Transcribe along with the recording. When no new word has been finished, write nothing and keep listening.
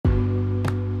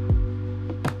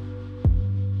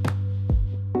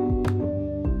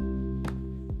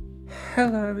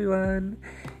Hello everyone,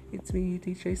 it's me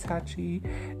DJ Sachi,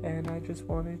 and I just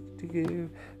wanted to give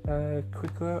a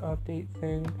quick little update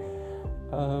thing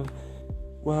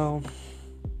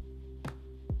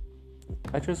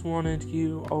I just wanted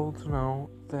you all to know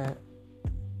that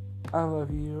I love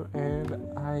you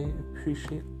and I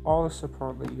appreciate all the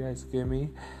support that you guys give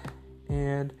me,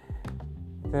 and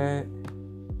that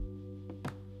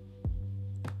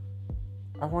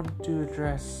I wanted to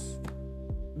address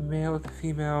male to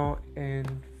female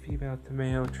and female to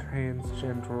male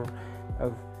transgender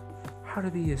of how to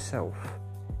be yourself.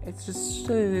 It's just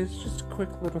a quick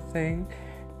little thing,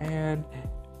 and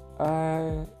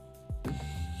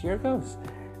here it goes.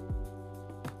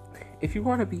 If you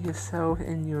want to be yourself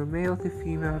and you're male to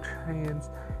female trans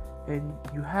and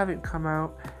you haven't come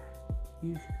out,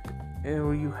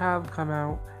 or you have come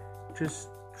out, just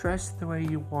dress the way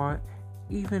you want,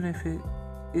 even if it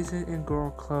isn't in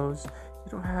girl clothes.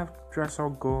 You don't have to dress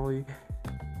all girly.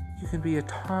 You can be a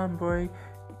tomboy.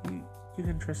 You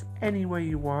can dress any way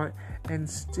you want and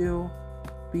still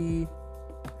be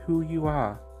who you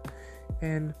are.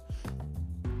 And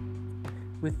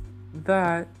with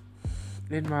that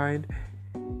in mind,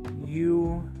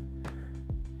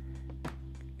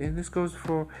 and this goes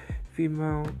for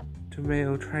female to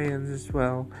male trans as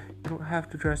well. You don't have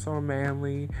to dress all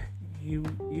manly. You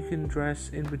can dress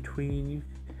in between.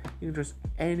 You can dress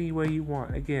any way you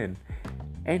want. Again,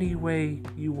 any way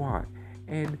you want.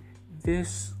 And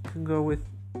this can go with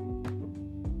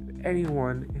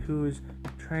anyone who is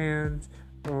trans,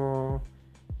 or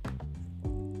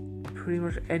pretty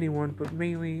much anyone, but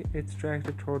mainly it's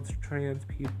directed towards trans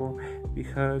people,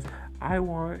 because I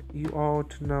want you all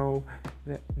to know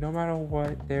that no matter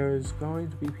what, there is going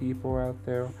to be people out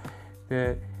there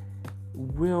that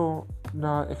will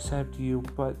not accept you,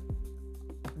 but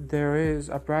there is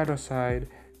a brighter side,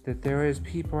 that there is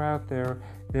people out there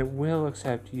that will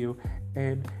accept you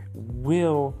and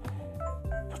will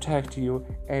protect you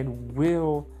and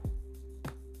will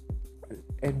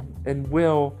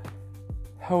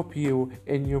help you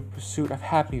in your pursuit of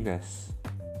happiness.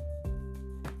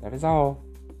 That is all.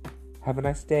 Have a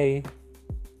nice day.